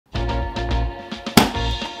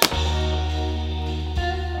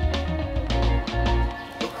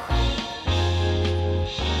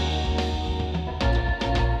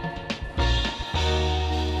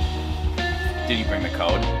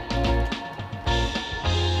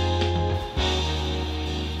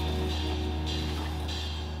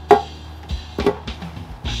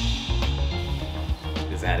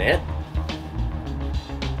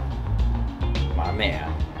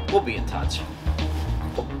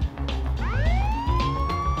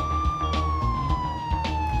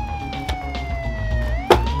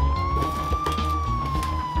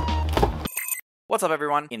What's up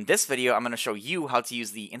everyone? In this video, I'm going to show you how to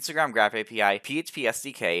use the Instagram Graph API PHP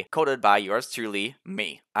SDK coded by yours truly,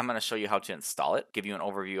 me. I'm going to show you how to install it, give you an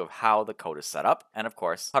overview of how the code is set up, and of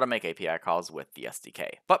course, how to make API calls with the SDK.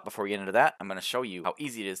 But before we get into that, I'm going to show you how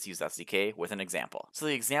easy it is to use SDK with an example. So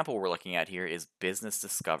the example we're looking at here is business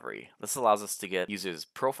discovery. This allows us to get users'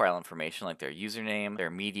 profile information like their username,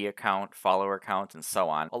 their media count, follower count, and so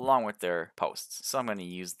on, along with their posts. So I'm going to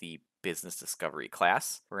use the business discovery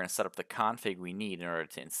class. We're going to set up the config we need in order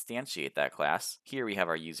to instantiate that class. Here we have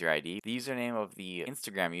our user ID, the username of the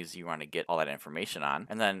Instagram user you want to get all that information on,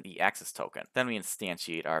 and then the access token. Then we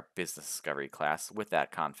instantiate our business discovery class with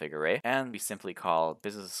that config array, and we simply call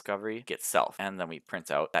business discovery get self, and then we print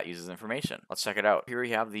out that user's information. Let's check it out. Here we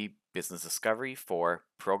have the business discovery for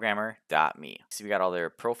programmer.me. So we got all their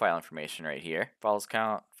profile information right here. Followers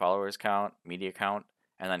count, media count.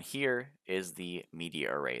 And then here is the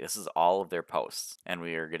media array. This is all of their posts. And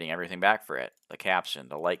we are getting everything back for it. The caption,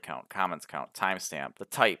 the like count, comments count, timestamp, the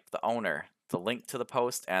type, the owner, the link to the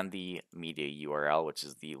post, and the media URL, which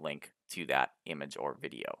is the link to that image or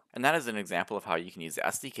video. And that is an example of how you can use the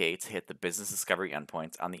SDK to hit the business discovery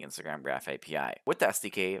endpoints on the Instagram Graph API. With the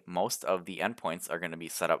SDK, most of the endpoints are going to be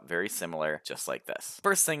set up very similar, just like this.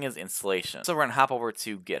 First thing is installation. So we're going to hop over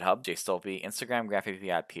to GitHub, JStolpy, Instagram Graph API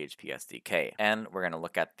PHP SDK, and we're going to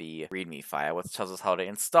look at the README file, which tells us how to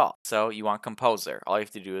install. So you want Composer. All you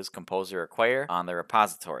have to do is Composer acquire on the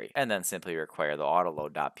repository, and then simply require the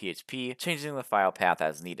autoload.php, changing the file path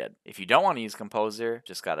as needed. If you don't want to use Composer,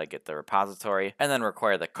 just got to get the repository, and then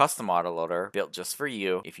require the custom autoloader built just for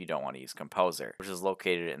you if you don't want to use Composer, which is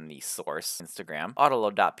located in the source Instagram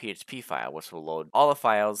autoload.php file, which will load all the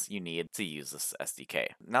files you need to use this SDK.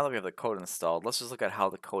 Now that we have the code installed, let's just look at how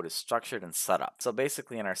the code is structured and set up. So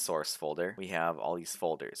basically in our source folder, we have all these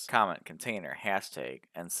folders: comment, container, hashtag,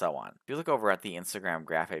 and so on. If you look over at the Instagram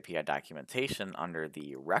Graph API documentation under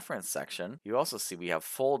the reference section, you also see we have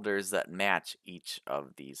folders that match each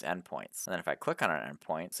of these endpoints. And then if I click on an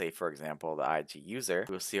endpoint, say for example the IG user,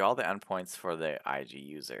 we'll see all the endpoints for the IG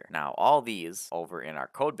user. Now all these over in our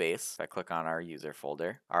code base, if I click on our user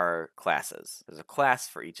folder, are classes. There's a class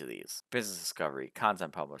for each of these: business discovery,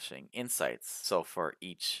 content publishing, insights. So for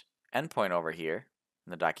each endpoint over here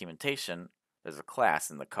in the documentation, there's a class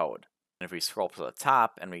in the code. And if we scroll to the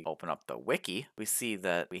top and we open up the wiki, we see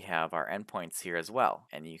that we have our endpoints here as well.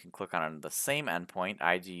 And you can click on the same endpoint,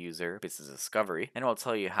 IG user business discovery, and it will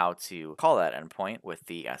tell you how to call that endpoint with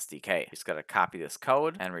the SDK. You just got to copy this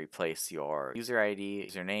code and replace your user ID,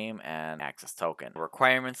 username, and access token. The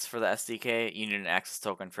requirements for the SDK: you need an access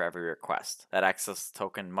token for every request. That access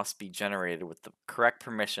token must be generated with the correct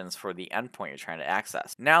permissions for the endpoint you're trying to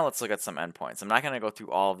access. Now let's look at some endpoints. I'm not going to go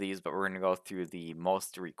through all of these, but we're going to go through the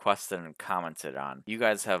most requested and commented on. You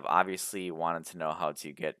guys have obviously wanted to know how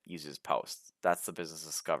to get users' posts. That's the business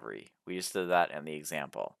discovery. We just did that in the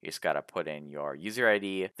example. You just got to put in your user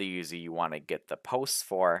ID, the user you want to get the posts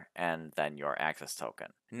for, and then your access token.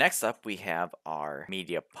 Next up, we have our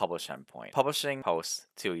media publish endpoint, publishing posts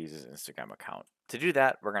to a user's Instagram account. To do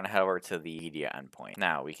that, we're going to head over to the media endpoint.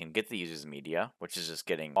 Now we can get the user's media, which is just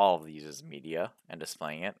getting all of the user's media and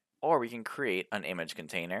displaying it. Or we can create an image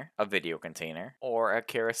container, a video container, or a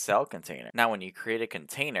carousel container. Now when you create a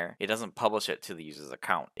container, it doesn't publish it to the user's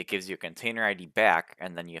account. It gives you a container ID back,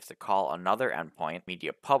 and then you have to call another endpoint,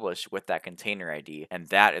 media publish, with that container ID, and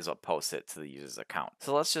that is what posts it to the user's account.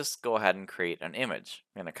 So let's just go ahead and create an image.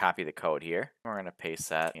 I'm going to copy the code here. We're going to paste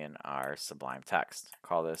that in our Sublime text.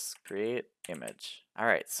 Call this create image.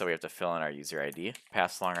 Alright, so we have to fill in our user ID,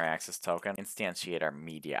 pass along our access token, instantiate our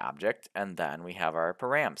media object, and then we have our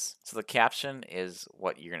params. So the caption is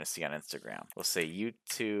what you're going to see on Instagram. We'll say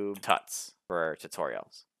YouTube tuts for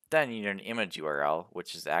tutorials. Then you need an image URL,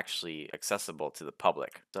 which is actually accessible to the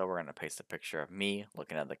public. So we're going to paste a picture of me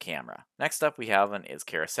looking at the camera. Next up, we have an is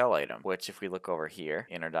carousel item, which if we look over here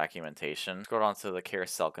in our documentation, scroll down to the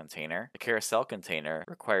carousel container. The carousel container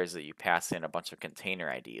requires that you pass in a bunch of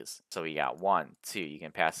container IDs. So we got 1, 2, you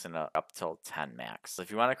can pass in up till 10 max. So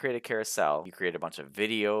if you want to create a carousel, you create a bunch of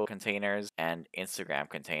video containers and Instagram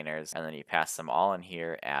containers, and then you pass them all in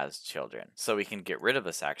here as children. So we can get rid of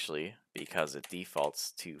this actually, because it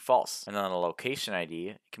defaults to false. And then the location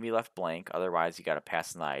ID can be left blank, otherwise you got to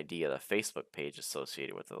pass in the ID of the Facebook page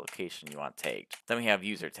associated with the location you want tagged. Then we have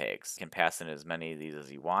user tags. You can pass in as many of these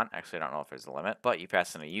as you want. Actually, I don't know if there's a limit, but you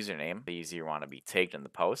pass in a username, the user you want to be tagged in the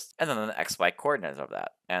post, and then the XY coordinates of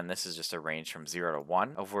that. And this is just a range from 0 to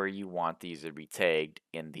 1 of where you want the user to be tagged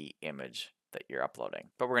in the image that you're uploading.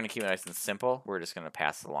 But we're going to keep it nice and simple. We're just going to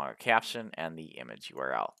pass along a caption and the image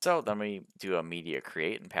URL. So then we do a media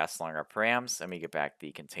create and pass along our params, and we get back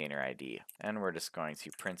the container ID. And we're just going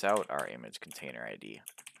to print out our image container ID.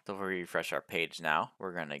 So if we refresh our page now,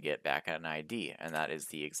 we're going to get back an ID, and that is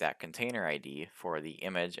the exact container ID for the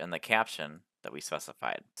image and the caption that we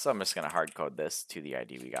specified. So I'm just going to hard code this to the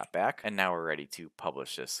ID we got back, and now we're ready to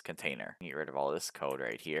publish this container. Get rid of all this code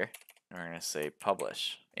right here. And we're going to say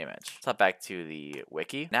publish image. Let's hop back to the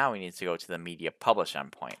wiki. Now we need to go to the media publish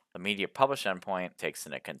endpoint. The media publish endpoint takes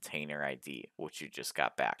in a container ID, which you just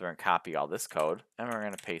got back. So we're going to copy all this code and we're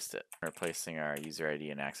going to paste it, replacing our user ID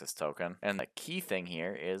and access token. And the key thing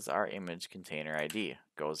here is our image container ID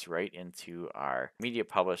goes right into our media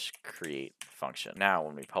publish create function. Now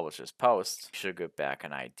when we publish this post, we should get back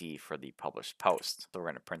an ID for the published post. So we're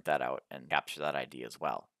going to print that out and capture that ID as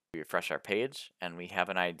well. We refresh our page and we have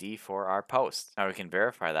an ID for our post. Now we can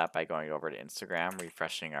verify that by going over to Instagram,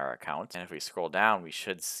 refreshing our account, and if we scroll down, we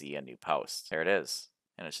should see a new post. There it is.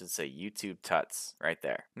 And it should say YouTube Tuts right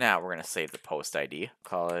there. Now we're going to save the post ID.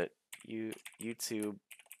 Call it YouTube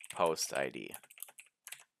Post ID.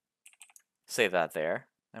 Save that there.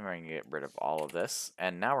 And we're going to get rid of all of this.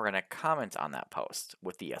 And now we're going to comment on that post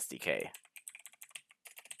with the SDK.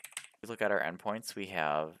 If we look at our endpoints, we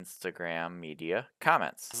have Instagram media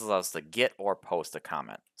comments. This allows us to get or post a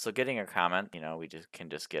comment. So getting a comment, we can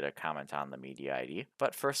just get a comment on the media ID.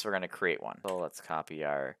 But first we're going to create one. So let's copy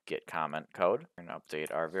our get comment code. We're going to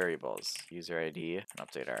update our variables, user ID, and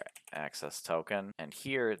update our access token. And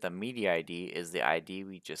here the media ID is the ID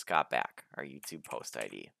we just got back, our YouTube post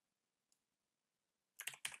ID.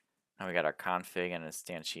 Now we got our config and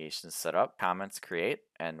instantiation set up, comments create,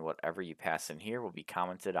 and whatever you pass in here will be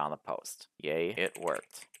commented on the post. Yay, it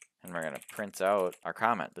worked. And we're going to print out our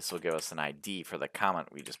comment. This will give us an ID for the comment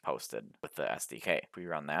we just posted with the SDK. If we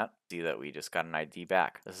run that, see that we just got an ID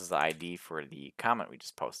back. This is the ID for the comment we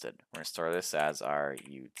just posted. We're going to store this as our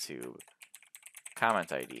YouTube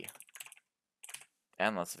comment ID.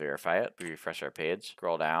 And let's verify it. We refresh our page,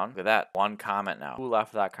 scroll down. Look at that, one comment now. Who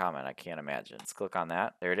left that comment? I can't imagine. Let's click on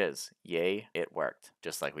that. There it is. Yay, it worked.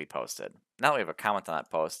 Just like we posted. Now that we have a comment on that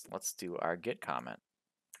post, let's do our get comment.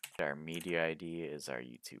 Our media ID is our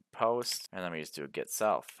YouTube post. And then we just do a get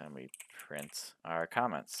self and we print our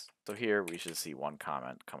comments. So here we should see one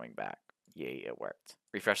comment coming back. Yay, it worked.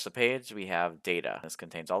 Refresh the page, we have data. This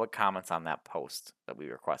contains all the comments on that post that we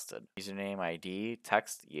requested. Username, ID,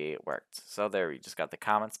 text, yay, it worked. So there, we just got the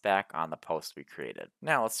comments back on the post we created.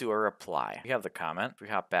 Now let's do a reply. We have the comment. If we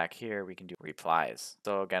hop back here, we can do replies.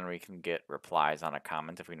 So again, we can get replies on a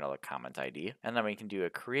comment if we know the comment ID. And then we can do a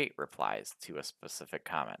create replies to a specific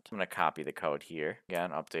comment. I'm going to copy the code here.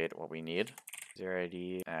 Again, update what we need. User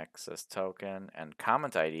ID, access token, and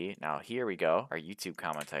comment ID. Now here we go, our YouTube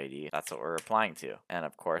comment ID. That's what we're replying to. And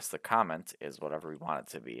of course, the comment is whatever we want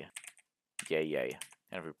it to be. Yay, yay.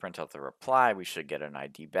 And if we print out the reply, we should get an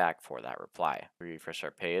ID back for that reply. We refresh our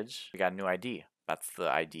page, we got a new ID. That's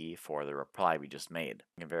the ID for the reply we just made.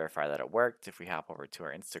 We can verify that it worked if we hop over to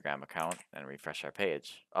our Instagram account and refresh our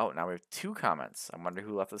page. Oh, now we have 2 comments. I wonder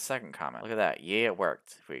who left the second comment. Look at that. Yay, it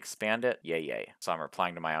worked. If we expand it, yay, yay. So I'm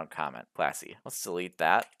replying to my own comment. Classy. Let's delete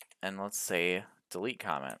that. And let's say delete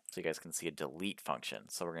comment so you guys can see a delete function.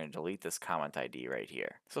 So we're going to delete this comment ID right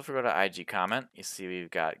here. So if we go to IG comment, you see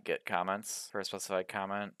we've got get comments for a specified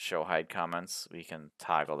comment, show hide comments. We can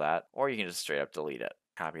toggle that, or you can just straight up delete it.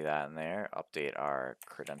 Copy that in there, update our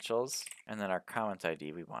credentials, and then our comment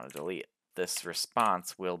ID we want to delete. This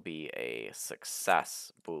response will be a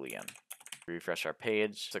success boolean. Refresh our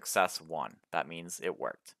page, success 1. That means it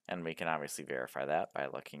worked. And we can obviously verify that by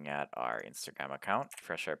looking at our Instagram account.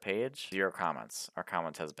 Refresh our page, 0 comments. Our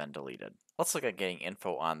comment has been deleted. Let's look at getting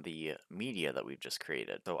info on the media that we've just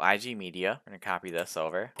created. So IG media, we're going to copy this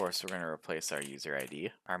over. Of course, we're going to replace our user ID,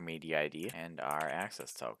 our media ID, and our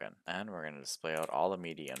access token. And we're going to display out all the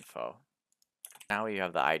media info. Now we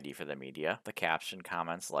have the ID for the media, the caption,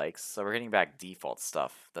 comments, likes, so we're getting back default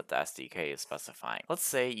stuff that the SDK is specifying. Let's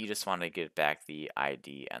say you just want to get back the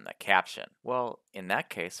ID and the caption. Well, in that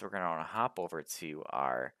case, we're going to want to hop over to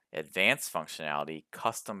our advanced functionality,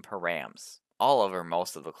 custom params. All over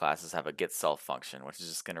most of the classes have a get self function, which is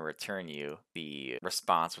just going to return you the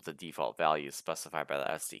response with the default values specified by the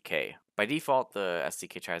SDK. By default, the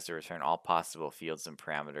SDK tries to return all possible fields and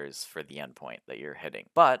parameters for the endpoint that you're hitting.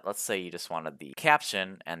 But let's say you just wanted the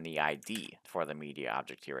caption and the ID for the media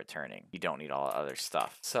object you're returning. You don't need all the other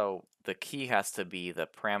stuff. So the key has to be the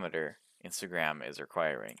parameter Instagram is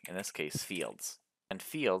requiring, in this case, fields. And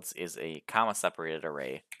fields is a comma-separated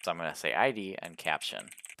array, so I'm going to say ID and caption.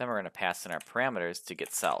 Then we're going to pass in our parameters to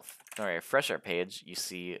get self. When we refresh our page, you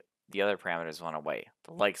see the other parameters went away.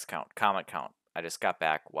 The likes count, comment count. I just got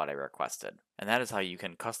back what I requested. And that is how you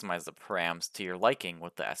can customize the params to your liking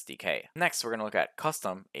with the SDK. Next, we're going to look at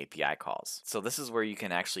custom API calls. So this is where you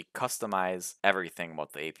can actually customize everything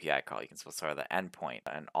about the API call. You can specify the endpoint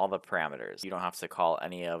and all the parameters. You don't have to call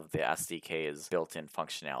any of the SDK's built-in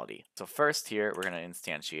functionality. So first here, we're going to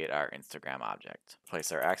instantiate our Instagram object.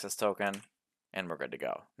 Place our access token, and we're good to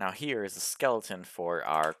go. Now here is the skeleton for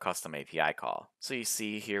our custom API call. So you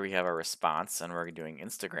see here we have a response, and we're doing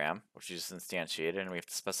Instagram, which is just instantiated, and we have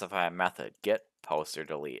to specify a method, get, post, or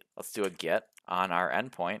delete. Let's do a get on our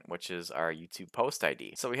endpoint, which is our YouTube post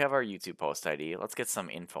ID. So we have our YouTube post ID. Let's get some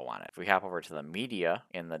info on it. If we hop over to the media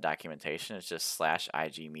in the documentation, it's just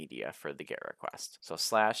 /IG media for the get request. So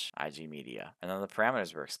 /IG media. And then the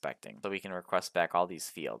parameters we're expecting. So we can request back all these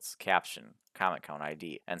fields, caption, comment count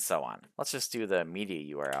ID, and so on. Let's just do the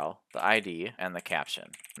media URL, the ID, and the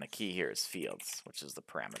caption. And the key here is fields, which is the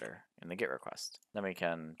parameter in the get request. Then we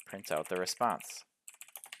can print out the response.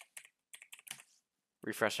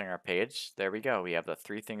 Refreshing our page, there we go. We have the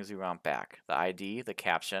three things we want back. The ID, the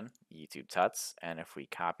caption, YouTube Tuts, and if we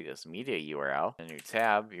copy this media URL, in a new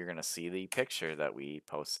tab, you're going to see the picture that we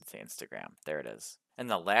posted to Instagram. There it is. And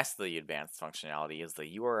the last of the advanced functionality is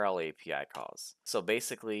the URL API calls. So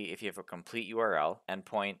basically, if you have a complete URL,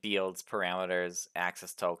 endpoint, fields, parameters,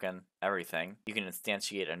 access token, everything, you can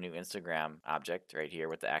instantiate a new Instagram object right here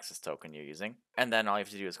with the access token you're using. And then all you have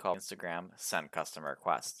to do is call Instagram send custom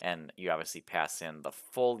request. And you obviously pass in the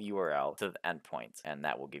full URL to the endpoint, and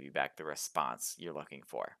that will give you back the response you're looking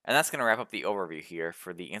for. And that's going to wrap up the overview here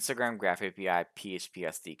for the Instagram Graph API PHP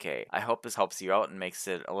SDK. I hope this helps you out and makes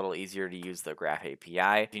it a little easier to use the Graph API.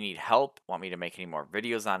 If you need help, want me to make any more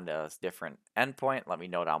videos on this different endpoint, let me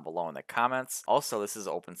know down below in the comments. Also, this is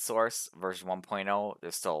open source, version 1.0.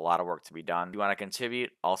 There's still a lot of work to be done. If you want to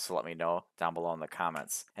contribute, also let me know down below in the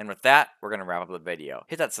comments. And with that, we're going to wrap up the video.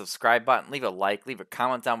 Hit that subscribe button, leave a like, leave a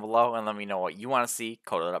comment down below, and let me know what you want to see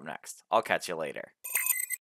coded up next. I'll catch you later.